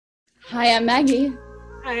Hi, I'm Maggie,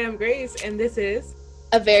 Hi, I'm Grace, and this is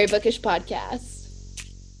a very bookish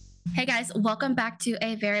podcast. Hey guys, welcome back to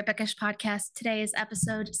a Very Bookish podcast. Today is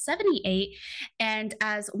episode 78. And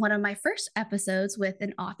as one of my first episodes with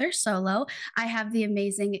an author solo, I have the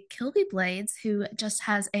amazing Kilby Blades, who just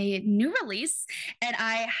has a new release. And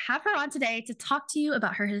I have her on today to talk to you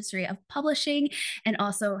about her history of publishing and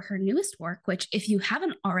also her newest work, which, if you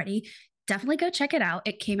haven't already, definitely go check it out.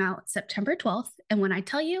 It came out September 12th. And when I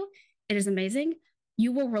tell you it is amazing,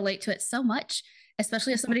 you will relate to it so much,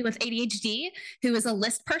 especially as somebody with ADHD who is a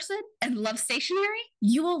list person and loves stationery.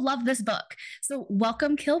 You will love this book. So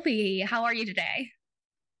welcome, Kilby. How are you today?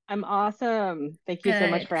 I'm awesome. Thank you so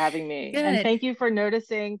much for having me. Good. And thank you for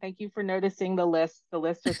noticing. Thank you for noticing the list. The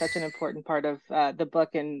lists are such an important part of the book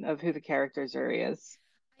and of who the character Zuri is.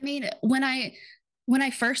 I mean, when I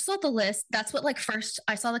first saw the list, that's what first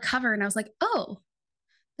I saw the cover and I was like, oh,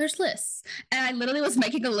 there's lists. And I literally was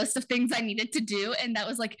making a list of things I needed to do. And that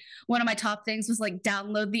was one of my top things was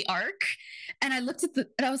download the arc. And I looked at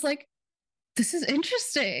and I was like, this is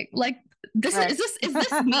interesting. This right. is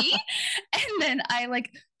this me? And then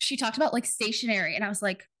she talked about stationery and I was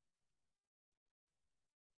like,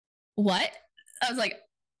 what? I was like,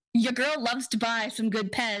 your girl loves to buy some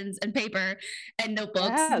good pens and paper and notebooks.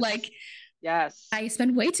 Yes. Yes. I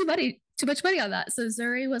spend way too much money on that. So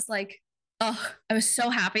Zuri was like, oh, I was so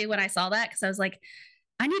happy when I saw that because I was like,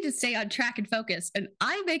 I need to stay on track and focus. And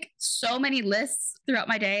I make so many lists throughout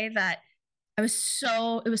my day that it was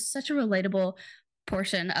such a relatable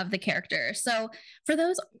portion of the character. So for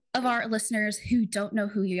those of our listeners who don't know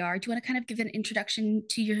who you are, do you want to kind of give an introduction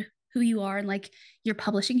to who you are and your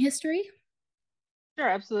publishing history? Sure,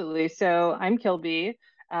 absolutely. So I'm Kilby.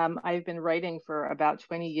 I've been writing for about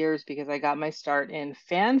 20 years because I got my start in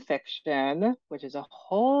fan fiction, which is a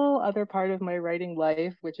whole other part of my writing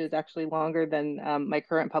life, which is actually longer than my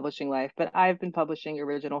current publishing life. But I've been publishing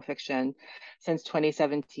original fiction since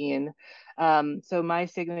 2017. So my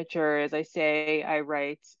signature, as I say, I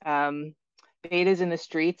write betas in the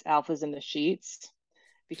streets, alphas in the sheets,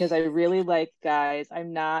 because I really like guys.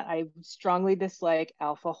 I strongly dislike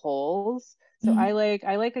alpha holes. So I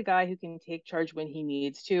like a guy who can take charge when he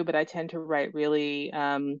needs to, but I tend to write really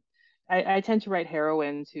I tend to write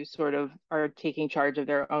heroines who sort of are taking charge of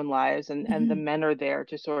their own lives, and the men are there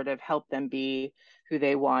to sort of help them be who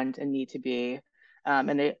they want and need to be. And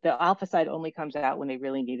the alpha side only comes out when they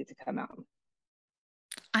really need it to come out.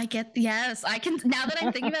 Yes, I can. Now that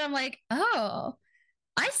I'm thinking about it, I'm like, oh,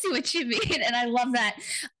 I see what you mean. And I love that.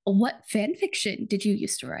 What fan fiction did you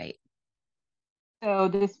used to write? So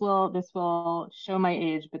this will show my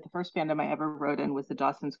age, but the first fandom I ever wrote in was the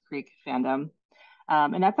Dawson's Creek fandom.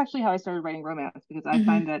 And that's actually how I started writing romance, because I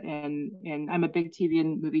find that in I'm a big TV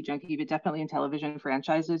and movie junkie, but definitely in television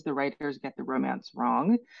franchises, the writers get the romance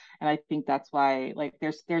wrong. And I think that's why,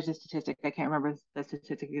 there's a statistic, I can't remember the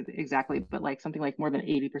statistic exactly, but something like more than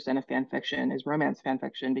 80% of fan fiction is romance fan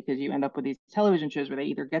fiction, because you end up with these television shows where they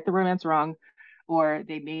either get the romance wrong or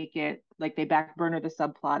they make it they back burner the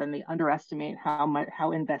subplot and they underestimate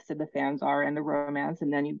how invested the fans are in the romance.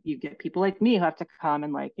 And then you get people like me who have to come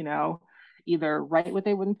and either write what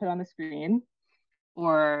they wouldn't put on the screen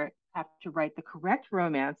or have to write the correct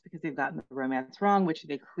romance because they've gotten the romance wrong, which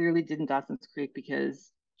they clearly did in Dawson's Creek,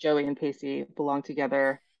 because Joey and Pacey belong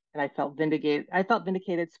together. And I felt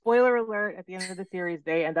vindicated. Spoiler alert, at the end of the series,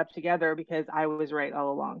 they end up together because I was right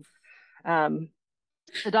all along.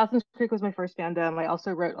 So Dawson's Creek was my first fandom. I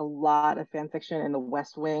also wrote a lot of fan fiction in the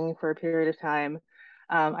West Wing for a period of time.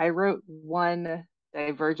 I wrote one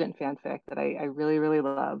Divergent fanfic that I really, really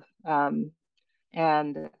love.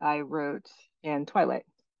 And I wrote in Twilight.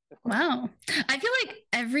 Wow. I feel like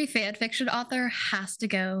every fan fiction author has to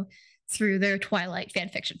go through their Twilight fan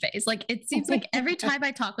fiction phase. It seems like every time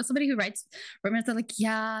I talk with somebody who writes romance, they're like,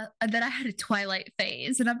 yeah, and then I had a Twilight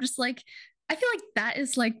phase. And I'm just like, I feel like that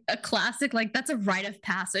is a classic, that's a rite of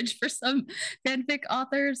passage for some fanfic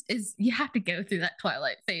authors, is you have to go through that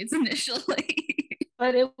Twilight phase initially.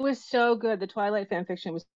 But it was so good. The Twilight fan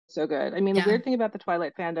fiction was so good. I mean, the weird thing about the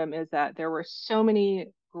Twilight fandom is that there were so many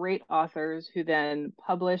great authors who then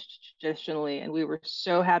published traditionally, and we were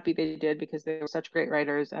so happy they did, because they were such great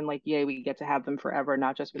writers, and yay, we get to have them forever,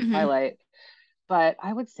 not just with Twilight. But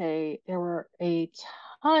I would say there were a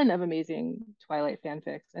ton of amazing Twilight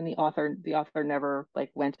fanfics, and the author never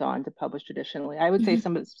went on to publish traditionally. I would say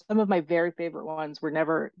some of my very favorite ones were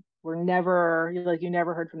never you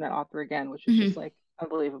never heard from that author again, which is just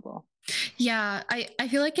unbelievable. Yeah, I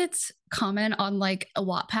feel like it's common on a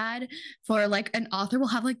Wattpad for an author will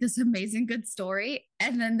have this amazing good story,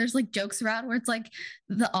 and then there's jokes around where it's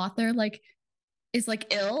the author is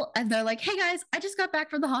like ill and they're like, hey guys, I just got back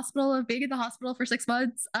from the hospital of being in the hospital for 6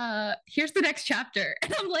 months. Here's the next chapter.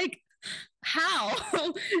 And I'm like, how?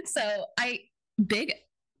 So I big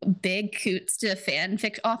big coots to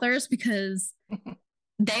fanfic authors because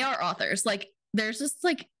they are authors. Like there's this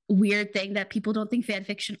like weird thing that people don't think fan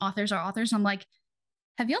fiction authors are authors. I'm like,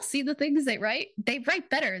 have y'all seen the things they write? They write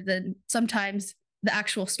better than sometimes the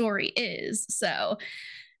actual story is. So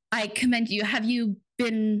I commend you. Have you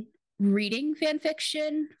been reading fan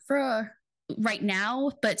fiction for right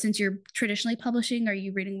now? But since you're traditionally publishing, are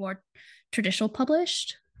you reading more traditional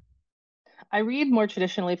published? I read more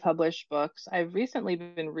traditionally published books. I've recently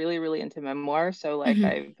been really, really into memoir. So like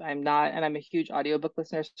Mm-hmm. I'm not, and I'm a huge audiobook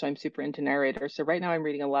listener, so I'm super into narrators. So right now I'm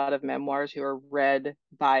reading a lot of memoirs who are read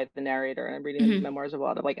by the narrator. And I'm reading the Mm-hmm. memoirs of a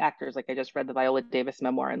lot of like actors. Like I just read the Viola Davis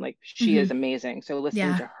memoir and like she is Mm-hmm. amazing. So listening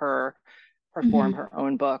Yeah. to her perform Mm-hmm. her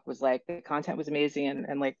own book was like the content was amazing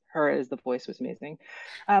and like her as the voice was amazing.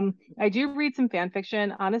 I do read some fan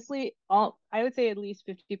fiction. Honestly, all I would say at least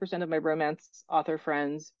 50% of my romance author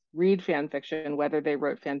friends read fan fiction, whether they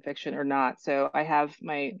wrote fan fiction or not. So I have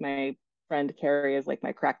my friend Carrie is like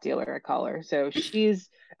my crack dealer, I call her. So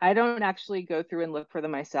I don't actually go through and look for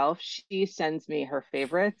them myself. She sends me her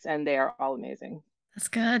favorites and they are all amazing. That's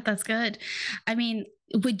good. That's good. I mean,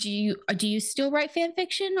 do you still write fan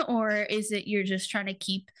fiction or is it you're just trying to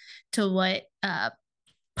keep to what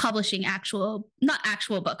publishing actual not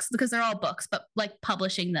actual books because they're all books, but like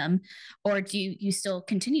publishing them, or do you still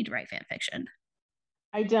continue to write fan fiction?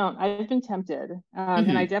 I don't. I've been tempted.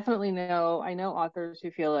 And I Mm-hmm. definitely I know authors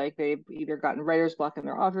who feel like they've either gotten writer's block in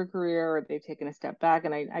their author career or they've taken a step back.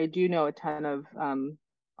 And I do know a ton of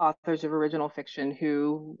authors of original fiction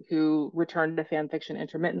who return to fan fiction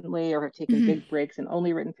intermittently or have taken Mm-hmm. big breaks and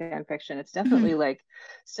only written fan fiction. It's definitely Mm-hmm. like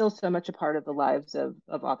still so much a part of the lives of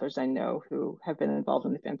authors I know who have been involved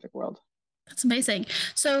in the fanfic world. That's amazing.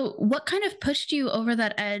 So, what kind of pushed you over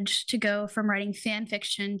that edge to go from writing fan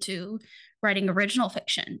fiction to writing original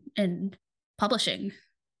fiction and publishing?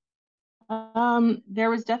 There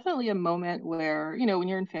was definitely a moment where, when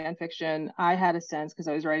you're in fan fiction, I had a sense because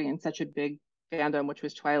I was writing in such a big fandom, which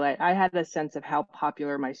was Twilight. I had a sense of how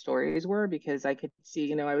popular my stories were because I could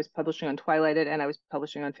see, I was publishing on Twilighted and I was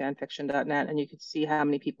publishing on fanfiction.net, and you could see how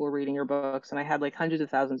many people were reading your books, and I had like hundreds of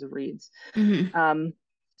thousands of reads. Mm-hmm. Um,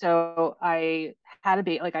 so I had a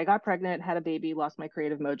baby, like I got pregnant, had a baby, lost my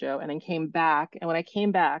creative mojo, and then came back. And when I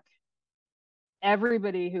came back,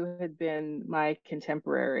 everybody who had been my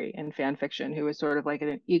contemporary in fan fiction, who was sort of like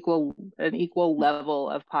an equal level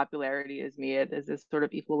of popularity as me, as this sort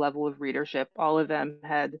of equal level of readership, all of them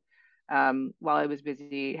had, while I was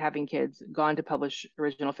busy having kids, gone to publish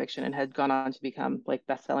original fiction and had gone on to become like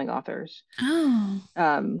best-selling authors. Oh,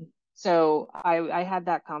 So I had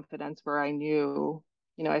that confidence where I knew,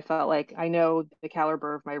 I felt like I know the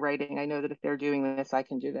caliber of my writing. I know that if they're doing this, I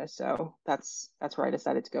can do this. So that's where I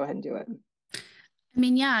decided to go ahead and do it. I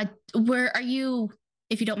mean, yeah. Where are you,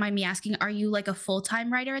 if you don't mind me asking, are you like a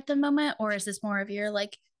full-time writer at the moment, or is this more of your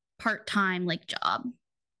like part-time like job?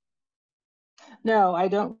 No, I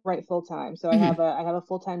don't write full time. So I Mm-hmm. have a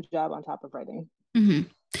full time job on top of writing. Mm-hmm.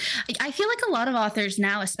 I feel like a lot of authors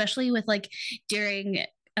now, especially with like during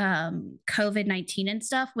COVID-19 and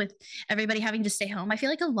stuff, with everybody having to stay home, I feel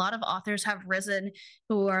like a lot of authors have risen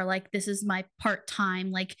who are like, this is my part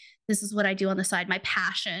time, like, this is what I do on the side. My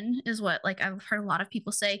passion is what, like, I've heard a lot of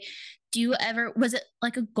people say. Was it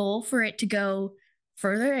like a goal for it to go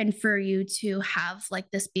further and for you to have like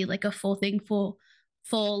this be like a full thing,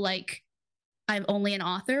 like, I'm only an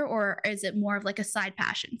author, or is it more of like a side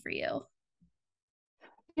passion for you?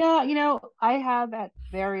 Yeah, I have at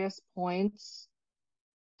various points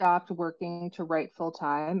stopped working to write full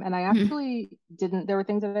time. And I Mm-hmm. actually didn't, there were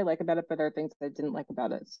things that I like about it, but there are things that I didn't like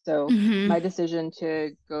about it. So Mm-hmm. my decision to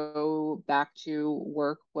go back to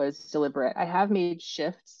work was deliberate. I have made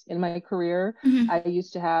shifts in my career. Mm-hmm. I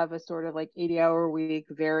used to have a sort of like 80-hour week,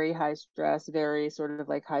 very high stress, very sort of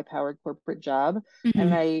like high powered corporate job. And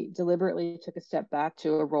Mm-hmm. I deliberately took a step back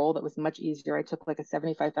to a role that was much easier. I took like a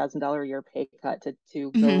 $75,000 a year pay cut to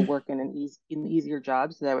go Mm-hmm. work in an easier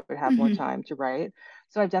job so that I would have more Mm-hmm. time to write.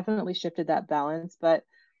 So I've definitely shifted that balance. But,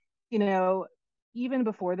 you know, even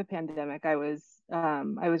before the pandemic, I was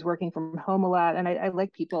working from home a lot, and I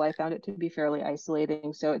like people. I found it to be fairly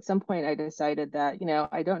isolating. So at some point I decided that,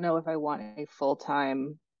 I don't know if I want a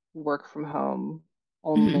full-time work from home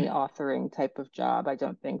only Mm-hmm. authoring type of job. I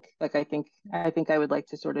don't think like I think I would like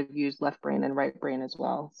to sort of use left brain and right brain as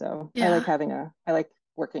well. So Yeah. I like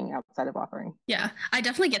working outside of authoring. Yeah, I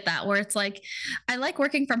definitely get that, where it's like, I like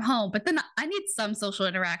working from home, but then I need some social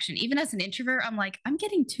interaction. Even as an introvert, I'm like, I'm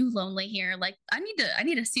getting too lonely here. Like, I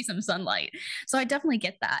need to see some sunlight. So I definitely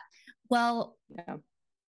get that. Well, Yeah.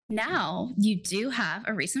 now you do have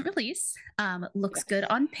a recent release. Looks Yes. good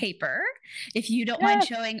on paper. If you don't mind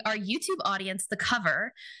showing our YouTube audience the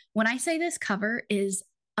cover, when I say this cover is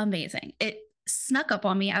amazing, it snuck up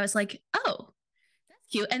on me. I was like, oh, that's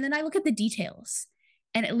cute. And then I look at the details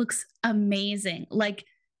and it looks amazing. Like,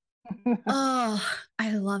 oh,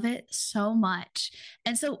 I love it so much.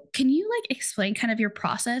 And so, can you like explain kind of your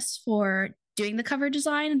process for doing the cover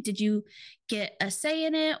design? Did you get a say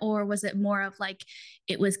in it, or was it more of like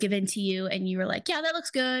it was given to you and you were like, yeah, that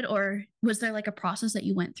looks good? Or was there like a process that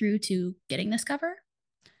you went through to getting this cover?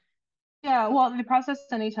 Yeah, well, the process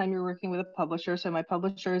anytime you're working with a publisher, so my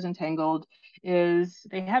publisher is Entangled, is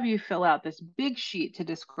they have you fill out this big sheet to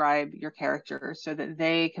describe your character so that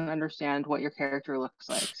they can understand what your character looks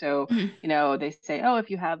like. So, they say, oh,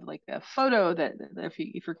 if you have like a photo that if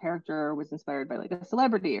your character was inspired by like a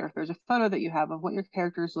celebrity, or if there's a photo that you have of what your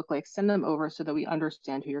characters look like, send them over so that we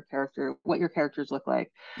understand what your characters look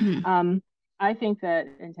like. I think that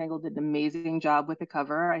Entangled did an amazing job with the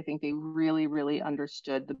cover. I think they really, really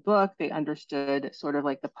understood the book. They understood sort of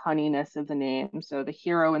like the punniness of the name. So the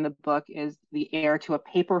hero in the book is the heir to a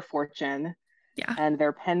paper fortune. Yeah. And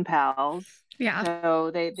they're pen pals. Yeah.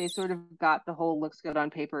 So they sort of got the whole looks good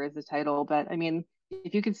on paper as the title. But I mean,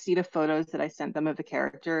 if you could see the photos that I sent them of the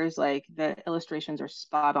characters, like the illustrations are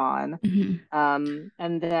spot on.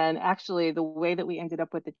 And then actually the way that we ended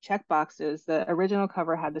up with the check boxes, the original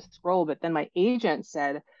cover had the scroll, but then my agent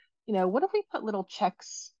said, what if we put little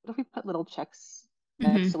checks? What if we put little checks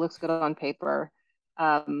next to looks good on paper?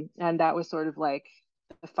 And that was sort of like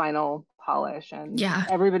the final polish, and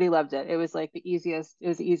everybody loved it. It was like the easiest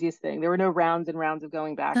thing. There were no rounds and rounds of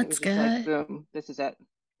going back. That's it was good. just like, boom, this is it.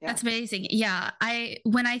 Yeah. That's amazing. Yeah.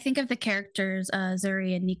 When I think of the characters,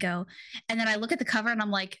 Zuri and Nico, and then I look at the cover and I'm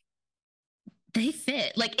like, they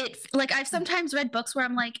fit. Like I've sometimes read books where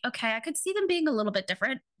I'm like, okay, I could see them being a little bit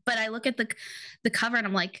different, but I look at the cover and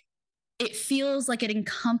I'm like, it feels like it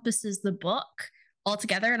encompasses the book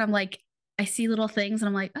altogether. And I'm like, I see little things and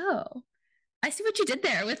I'm like, oh, I see what you did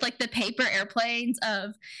there with like the paper airplanes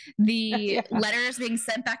of the letters being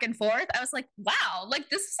sent back and forth. I was like, wow,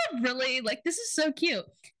 like this is so cute.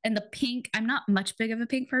 And the pink, I'm not much big of a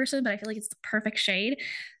pink person, but I feel like it's the perfect shade.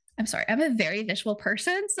 I'm sorry, I'm a very visual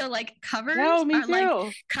person. So like covers are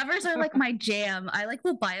like my jam. I like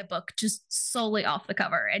will buy a book just solely off the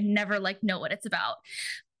cover and never like know what it's about.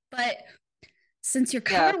 But since your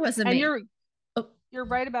cover was amazing. You're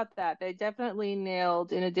right about that. They definitely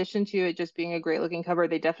nailed, in addition to it just being a great looking cover,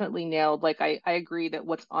 they definitely nailed, like, I agree that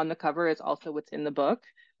what's on the cover is also what's in the book,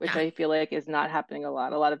 which I feel like is not happening a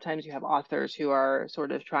lot. A lot of times you have authors who are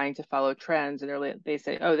sort of trying to follow trends, and they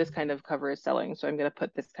say, oh, this kind of cover is selling, so I'm going to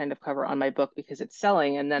put this kind of cover on my book because it's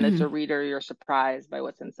selling. And then as a reader, you're surprised by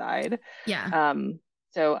what's inside. Yeah.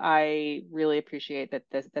 So I really appreciate that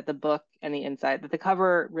the book and the inside, that the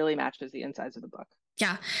cover really matches the insides of the book.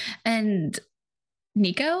 Yeah. And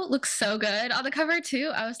Nico looks so good on the cover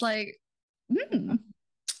too. I was like,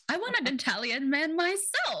 I want an Italian man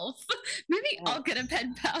myself. Maybe I'll get a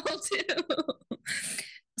pen pal too.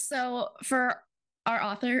 So for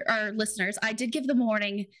our listeners, I did give the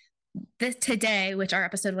warning today, which our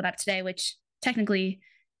episode went up today, which technically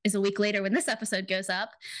is a week later when this episode goes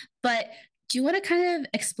up. But do you want to kind of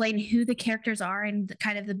explain who the characters are and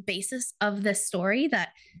kind of the basis of this story that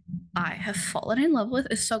I have fallen in love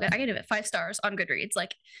with? Is so good. I give it 5 stars on Goodreads.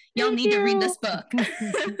 Like, y'all need to read this book.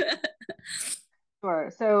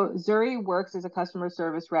 Sure. So Zuri works as a customer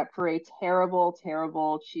service rep for a terrible,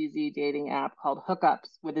 terrible, cheesy dating app called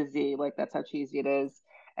Hookups with a Z. Like, that's how cheesy it is.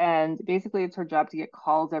 And basically it's her job to get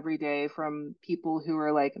calls every day from people who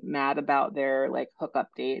are like mad about their like hookup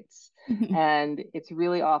dates. And it's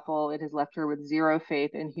really awful. It has left her with zero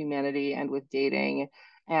faith in humanity and with dating.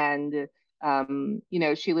 And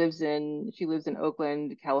she lives in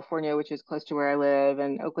Oakland, California, which is close to where I live.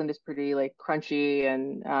 And Oakland is pretty like crunchy,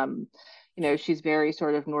 and she's very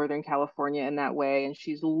sort of Northern California in that way. And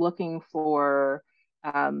she's looking for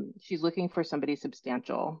somebody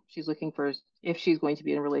substantial. She's looking for, if she's going to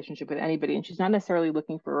be in a relationship with anybody, and she's not necessarily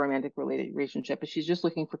looking for a romantic relationship, but she's just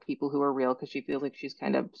looking for people who are real, because she feels like she's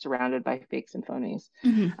kind of surrounded by fakes and phonies.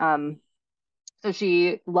 So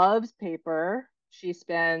she loves paper. She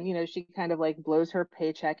kind of like blows her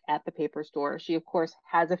paycheck at the paper store. She of course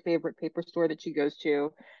has a favorite paper store that she goes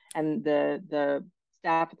to, and the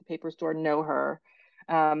staff at the paper store know her.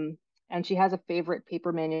 and she has a favorite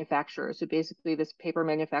paper manufacturer. So basically, this paper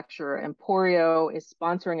manufacturer, Emporio, is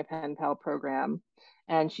sponsoring a pen pal program,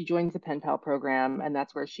 and she joins the pen pal program, and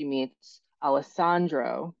that's where she meets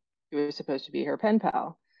Alessandro, who is supposed to be her pen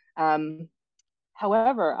pal.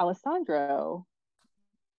 However, Alessandro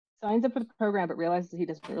signs up for the program but realizes he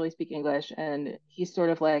doesn't really speak English, and he's sort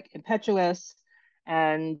of like impetuous,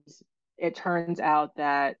 and it turns out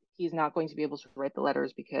that he's not going to be able to write the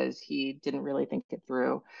letters because he didn't really think it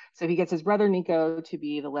through. So he gets his brother Nico to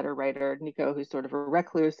be the letter writer. Nico, who's sort of a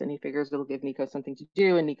recluse, and he figures it'll give Nico something to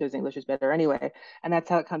do, and Nico's English is better anyway. And that's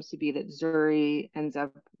how it comes to be that Zuri ends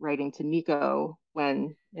up writing to Nico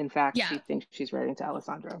when in fact she thinks she's writing to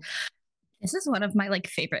Alessandro. This is one of my like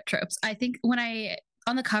favorite tropes. I think when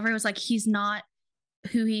on the cover it was like he's not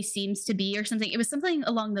who he seems to be or something. It was something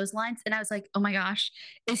along those lines. And I was like, oh my gosh,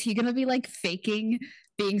 is he going to be like faking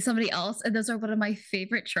being somebody else? And those are one of my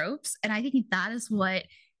favorite tropes. And I think that is what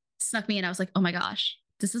snuck me in. I was like, oh my gosh,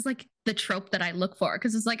 this is like the trope that I look for.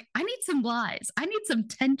 Cause it's like, I need some lies. I need some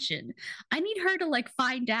tension. I need her to like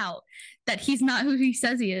find out that he's not who he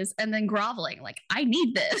says he is and then groveling. Like, I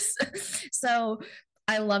need this. So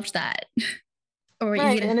I loved that.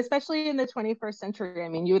 Right. And especially in the 21st century, I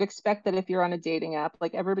mean, you would expect that if you're on a dating app,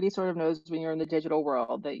 like everybody sort of knows when you're in the digital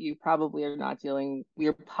world that you probably are not dealing,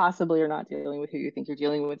 you possibly are not dealing with who you think you're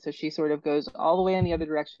dealing with. So she sort of goes all the way in the other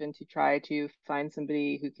direction to try to find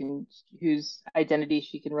somebody whose identity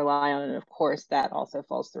she can rely on. And of course, that also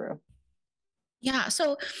falls through. Yeah.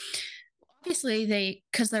 So obviously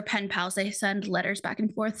because they're pen pals, they send letters back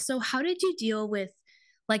and forth. So how did you deal with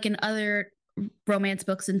like in other romance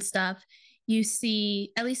books and stuff? You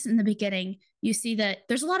see, at least in the beginning, you see that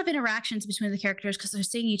there's a lot of interactions between the characters because they're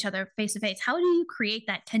seeing each other face to face. How do you create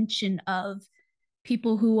that tension of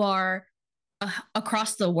people who are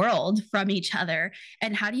across the world from each other?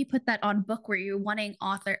 And how do you put that on book where you're wanting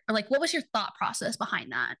author, or like, what was your thought process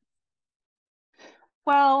behind that?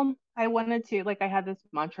 Well, I wanted to, like, I had this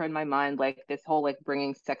mantra in my mind, like this whole like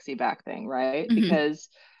bringing sexy back thing, right? Mm-hmm. Because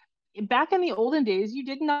back in the olden days, you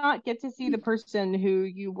did not get to see the person who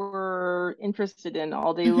you were interested in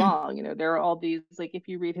all day long. You know, there are all these, like, if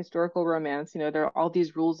you read historical romance, you know, there are all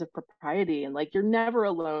these rules of propriety, and like you're never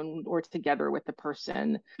alone or together with the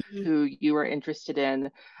person who you are interested in.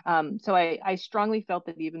 So I strongly felt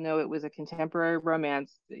that even though it was a contemporary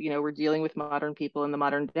romance, you know, we're dealing with modern people in the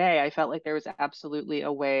modern day, I felt like there was absolutely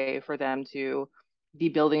a way for them to be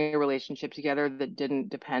building a relationship together that didn't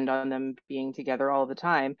depend on them being together all the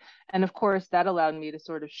time. And of course, that allowed me to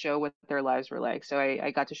sort of show what their lives were like. So I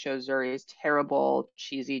got to show Zuri's terrible,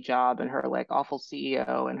 cheesy job and her like awful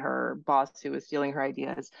CEO and her boss who was stealing her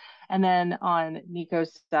ideas. And then on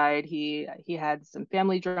Nico's side, he had some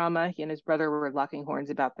family drama. He and his brother were locking horns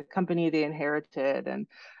about the company they inherited. And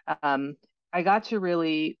they got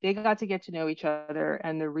to get to know each other,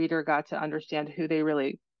 and the reader got to understand who they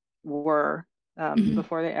really were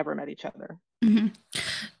before they ever met each other. Do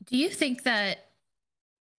you think that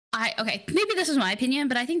okay, maybe this is my opinion,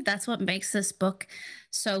 but I think that's what makes this book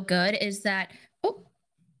so good is that, oh,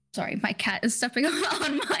 sorry, my cat is stepping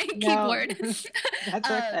on my keyboard. That's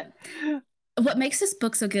okay. What makes this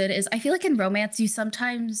book so good is I feel like in romance,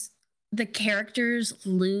 the characters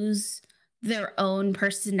lose their own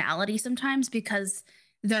personality sometimes because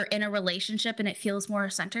they're in a relationship and it feels more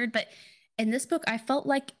centered. But in this book, I felt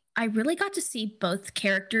like I really got to see both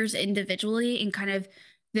characters individually and kind of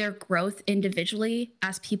their growth individually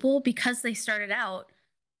as people because they started out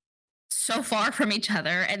so far from each other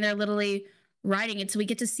and they're literally writing it. So we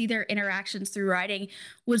get to see their interactions through writing.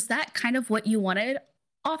 Was that kind of what you wanted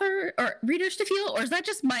author or readers to feel, or is that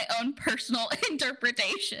just my own personal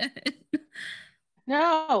interpretation?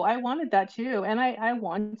 No, I wanted that too. And I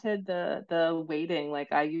wanted the waiting.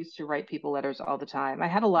 Like I used to write people letters all the time. I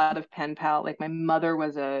had a lot of pen pal. Like my mother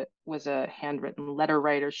was a handwritten letter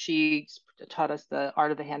writer. She taught us the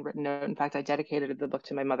art of the handwritten note. In fact, I dedicated the book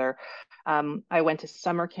to my mother. I went to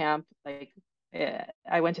summer camp.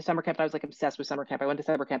 I went to summer camp. I was like obsessed with summer camp. I went to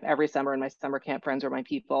summer camp every summer, and my summer camp friends were my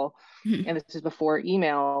people. And this is before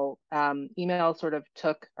email. Email sort of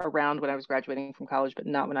took around when I was graduating from college, but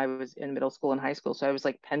not when I was in middle school and high school. So I was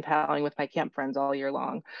like pen paling with my camp friends all year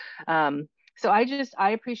long. So I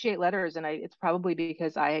appreciate letters, and it's probably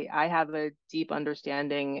because I have a deep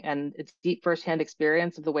understanding and it's deep firsthand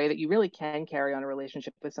experience of the way that you really can carry on a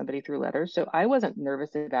relationship with somebody through letters. So I wasn't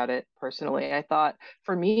nervous about it personally. I thought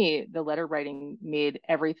for me, the letter writing made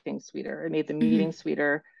everything sweeter. It made the meeting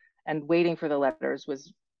sweeter, and waiting for the letters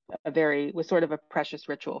was sort of a precious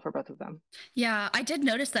ritual for both of them. Yeah, I did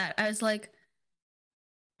notice that. I was like,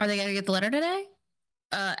 are they gonna get the letter today?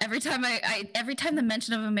 Every time every time the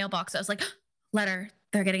mention of a mailbox, I was like, letter.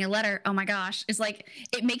 they're getting a letter. Oh my gosh. It's like,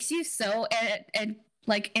 it makes you so and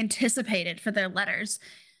like anticipated for their letters.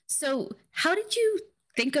 So how did you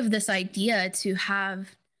think of this idea to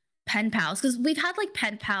have pen pals? Because we've had like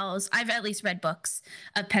pen pals. I've at least read books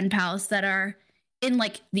of pen pals that are in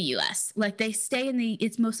like the US. Like they stay in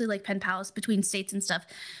it's mostly like pen pals between states and stuff.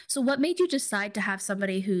 So what made you decide to have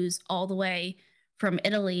somebody who's all the way from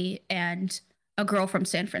Italy and a girl from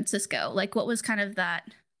San Francisco? Like what was kind of that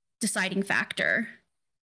deciding factor?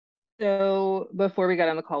 So before we got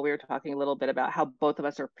on the call, we were talking a little bit about how both of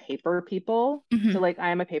us are paper people. So Mm-hmm. like I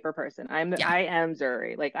am a paper person. Yeah. I am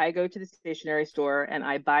Zuri. Like I go to the stationery store and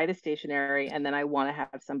I buy the stationery and then I want to have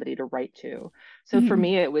somebody to write to. So for Mm-hmm.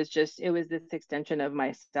 me, it was this extension of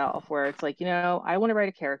myself where it's like, I want to write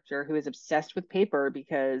a character who is obsessed with paper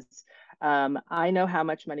because I know how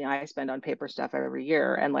much money I spend on paper stuff every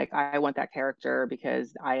year. And like I want that character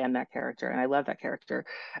because I am that character and I love that character.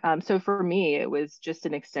 So for me, it was just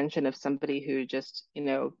an extension of somebody who just,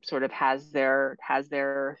 sort of has their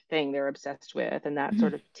thing they're obsessed with, and that Mm-hmm.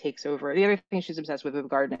 sort of takes over. The other thing she's obsessed with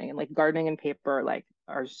gardening, and like gardening and paper, like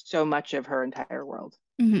are so much of her entire world.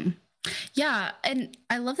 Mm-hmm. Yeah, and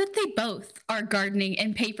I love that they both are gardening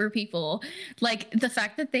and paper people. Like the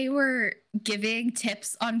fact that they were giving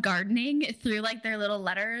tips on gardening through like their little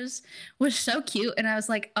letters was so cute. And I was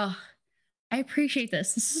like, oh, I appreciate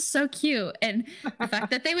this. This is so cute. And the fact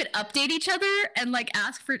that they would update each other and like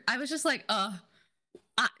ask for, I was just like, oh,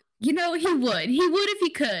 he would if he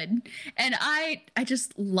could. And I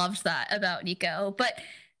just loved that about Nico. But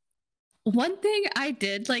one thing I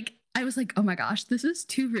did, like, I was like, oh my gosh, this is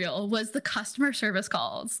too real, was the customer service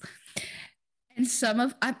calls. And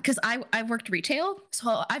because I worked retail,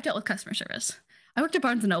 so I've dealt with customer service. I worked at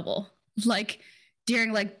Barnes and Noble, like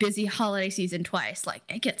during like busy holiday season twice. Like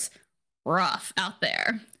it gets rough out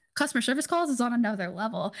there. Customer service calls is on another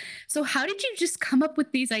level. So how did you just come up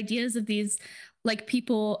with these ideas of these like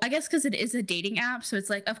people? I guess because it is a dating app, so it's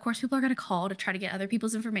like of course people are gonna call to try to get other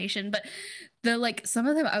people's information. But the like some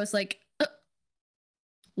of them, I was like,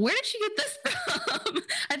 where did she get this from?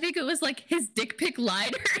 I think it was like his dick pic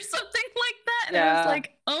line or something like that. And I was Yeah.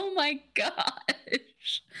 like, oh my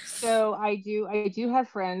gosh. So I do have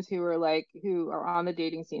friends who are on the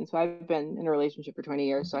dating scene. So I've been in a relationship for 20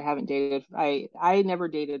 years. So I haven't dated. I never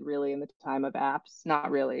dated really in the time of apps, not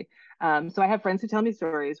really. So I have friends who tell me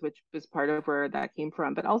stories, which was part of where that came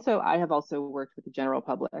from. But also I have also worked with the general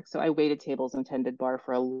public. So I waited tables and tended bar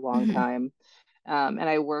for a long Mm-hmm. time. And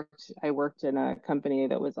I worked in a company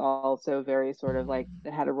that was also very sort of like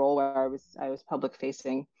that had a role where I was public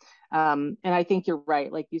facing. And I think you're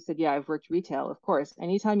right. Like you said, yeah, I've worked retail, of course.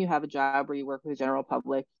 Anytime you have a job where you work with the general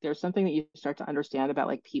public, there's something that you start to understand about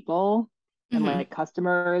like people and Mm-hmm. like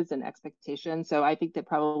customers and expectations. So I think that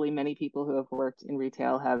probably many people who have worked in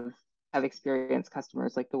retail have experienced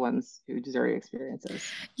customers like the ones who Zuri experiences.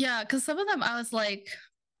 Yeah, because some of them I was like,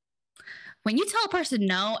 when you tell a person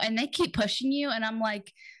no and they keep pushing you, and I'm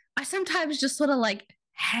like, I sometimes just sort of like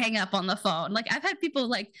hang up on the phone. Like I've had people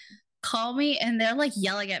like call me and they're like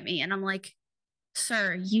yelling at me, and I'm like,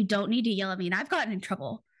 sir, you don't need to yell at me. And I've gotten in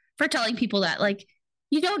trouble for telling people that, like,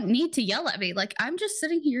 you don't need to yell at me. Like, I'm just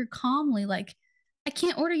sitting here calmly, like, I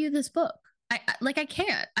can't order you this book. I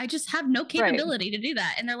can't. I just have no Right. capability to do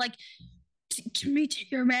that. And they're like, to me, to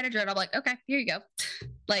your manager. And I'm like, okay, here you go.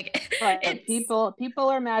 Like, Right. it's, People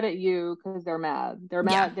are mad at you because they're mad. They're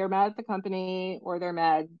yeah. mad. They're mad at the company or they're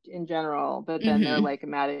mad in general, but then they're Mm-hmm. like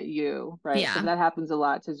mad at you. Right. So Yeah. that happens a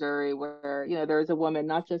lot to Zuri where, there was a woman,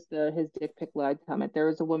 not just his dick pic lad comment. There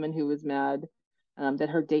was a woman who was mad that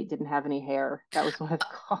her date didn't have any hair. That was one of the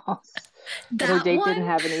calls. That her That date one, didn't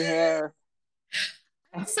have any hair.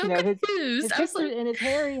 so You know, his confused. his I was picture like, in his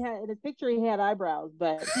hair, in his picture he had eyebrows,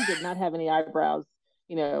 but he did not have any eyebrows,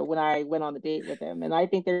 when I went on the date with him. And I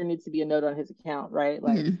think there needs to be a note on his account, right?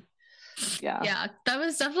 Like, mm-hmm. yeah. Yeah, that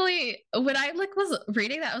was definitely when I like was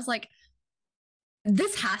reading that, I was like,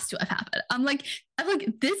 this has to have happened. I'm like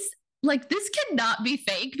this cannot be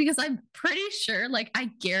fake because I'm pretty sure, like I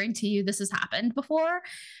guarantee you this has happened before.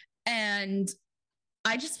 And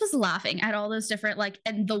I just was laughing at all those different like,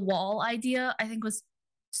 and the wall idea I think was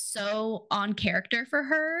so on character for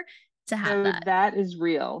her to have So that. that is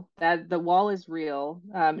real. That the wall is real.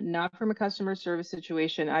 Not from a customer service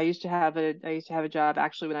situation. I used to have a job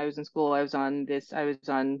actually when I was in school. I was on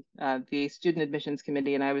the student admissions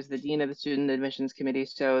committee and I was the dean of the student admissions committee.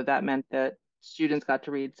 So that meant that students got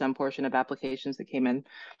to read some portion of applications that came in.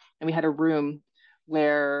 And we had a room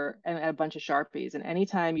where and a bunch of Sharpies. And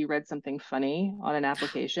anytime you read something funny on an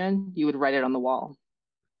application, you would write it on the wall.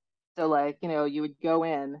 So like, you would go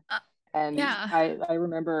in Uh, and yeah. I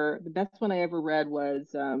remember the best one I ever read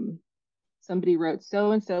was somebody wrote,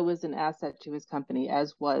 so and so was an asset to his company,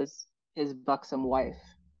 as was his buxom wife.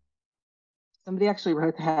 Somebody actually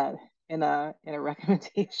wrote that in a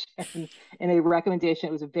recommendation. In a recommendation,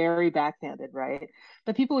 it was very backhanded, right?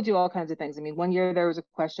 But people would do all kinds of things. I mean, one year there was a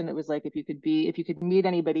question that was like, if you could meet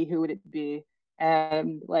anybody, who would it be?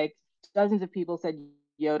 And like dozens of people said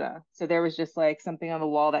Yoda. So there was just like something on the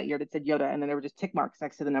wall that year that said Yoda, and then there were just tick marks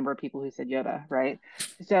next to the number of people who said Yoda, right?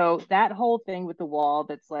 So that whole thing with the wall,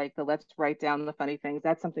 that's like the let's write down the funny things,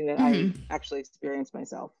 that's something that I actually experienced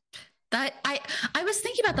myself. That I was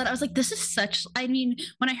thinking about that. I was like, this is such, I mean,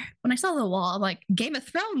 when I saw the wall, I'm like, Game of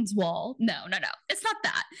Thrones wall. No, it's not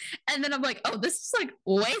that. And then I'm like, oh, this is like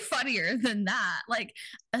way funnier than that. Like,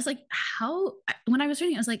 I was like, how, when I was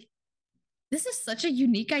reading, I was like, this is such a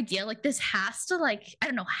unique idea. Like, this has to, like, I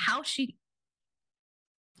don't know how she,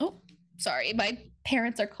 oh, sorry, my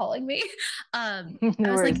parents are calling me. No I was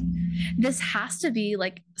worries. like, this has to be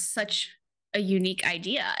like such a unique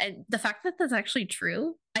idea. And the fact that that's actually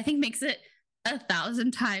true, I think makes it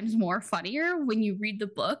 1,000 times more funnier when you read the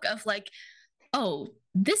book of like, oh,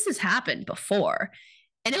 this has happened before.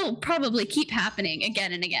 And it will probably keep happening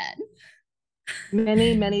again and again.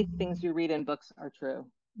 Many things you read in books are true.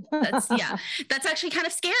 That's actually kind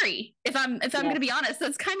of scary. If I'm going to be honest,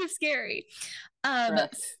 that's kind of scary.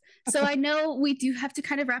 So I know we do have to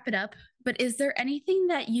kind of wrap it up, but is there anything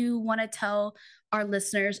that you want to tell our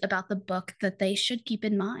listeners about the book that they should keep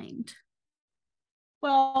in mind?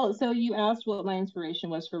 Well, so you asked what my inspiration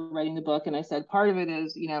was for writing the book, and I said part of it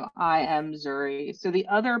is, I am Zuri. So the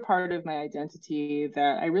other part of my identity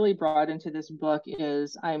that I really brought into this book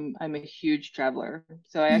is I'm a huge traveler.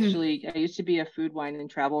 So I used to be a food, wine, and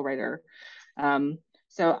travel writer.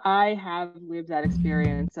 So I have lived that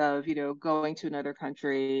experience of, going to another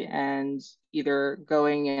country and either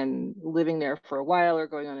going and living there for a while or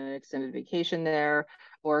going on an extended vacation there,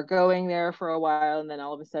 or going there for a while, and then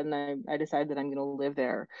all of a sudden I decided that I'm going to live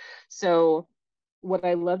there. So what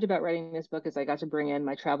I loved about writing this book is I got to bring in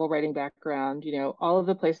my travel writing background. All of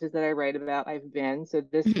the places that I write about, I've been. So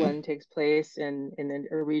this one takes place in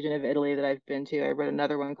a region of Italy that I've been to. I wrote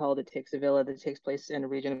another one called It Takes a Villa that takes place in a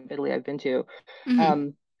region of Italy I've been to.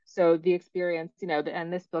 So the experience,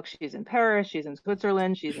 and this book, she's in Paris, she's in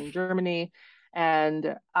Switzerland, she's in Germany.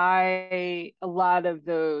 And a lot of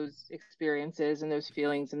those experiences and those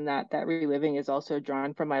feelings and that reliving is also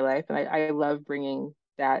drawn from my life. And I love bringing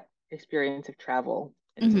that experience of travel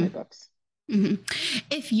into my books.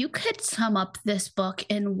 If you could sum up this book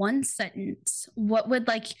in one sentence, what would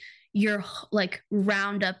like your like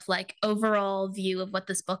round up like overall view of what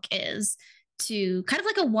this book is, to kind of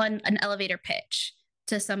like an elevator pitch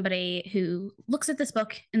to somebody who looks at this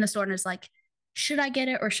book in the store and is like, should I get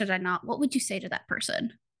it or should I not? What would you say to that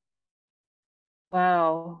person?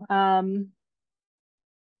 Wow.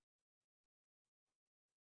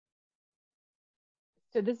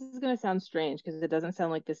 So this is going to sound strange because it doesn't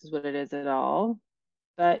sound like this is what it is at all.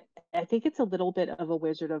 But I think it's a little bit of a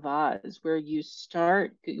Wizard of Oz, where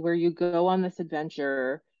you go on this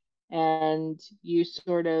adventure and you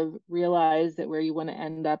sort of realize that where you want to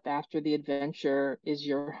end up after the adventure is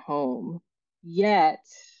your home. Yet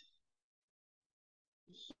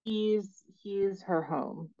he's her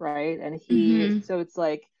home, right? And so it's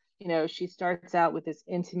like, she starts out with this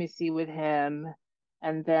intimacy with him,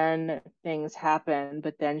 and then things happen,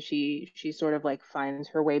 but then she sort of like finds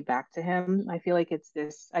her way back to him. I feel like it's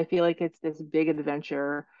this big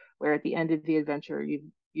adventure where at the end of the adventure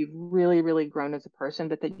you've really, really grown as a person,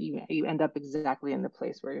 but that you end up exactly in the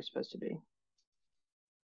place where you're supposed to be.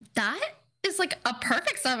 That is like a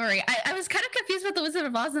perfect summary. I was kind of confused with the Wizard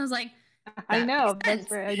of Oz, and I was like, I know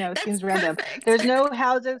it seems random. Perfect. There's no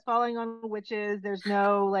houses falling on witches. There's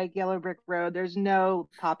no like yellow brick road. There's no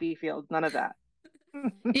poppy fields. None of that.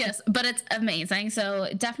 Yes, but it's amazing. So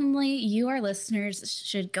definitely you, our listeners,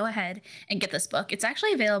 should go ahead and get this book. It's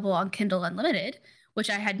actually available on Kindle Unlimited, which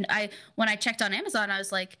when I checked on Amazon, I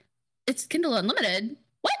was like, it's Kindle Unlimited.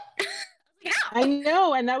 What? I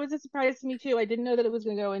know, and that was a surprise to me too. I didn't know that it was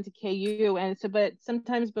going to go into KU, but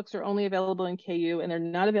sometimes books are only available in KU and they're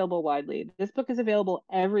not available widely. This book is available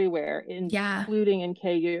everywhere, including in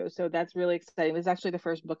KU. So that's really exciting. This is actually the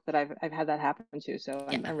first book that I've had that happen to. So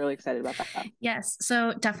I'm really excited about that. Yes,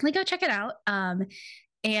 so definitely go check it out.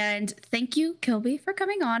 And thank you, Kilby, for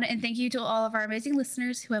coming on. And thank you to all of our amazing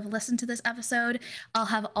listeners who have listened to this episode. I'll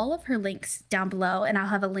have all of her links down below, and I'll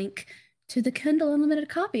have a link to the Kindle Unlimited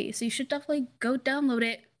copy. So you should definitely go download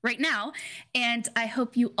it right now. And I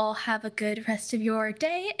hope you all have a good rest of your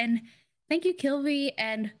day. And thank you, Kilby.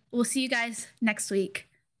 And we'll see you guys next week.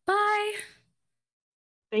 Bye.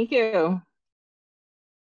 Thank you.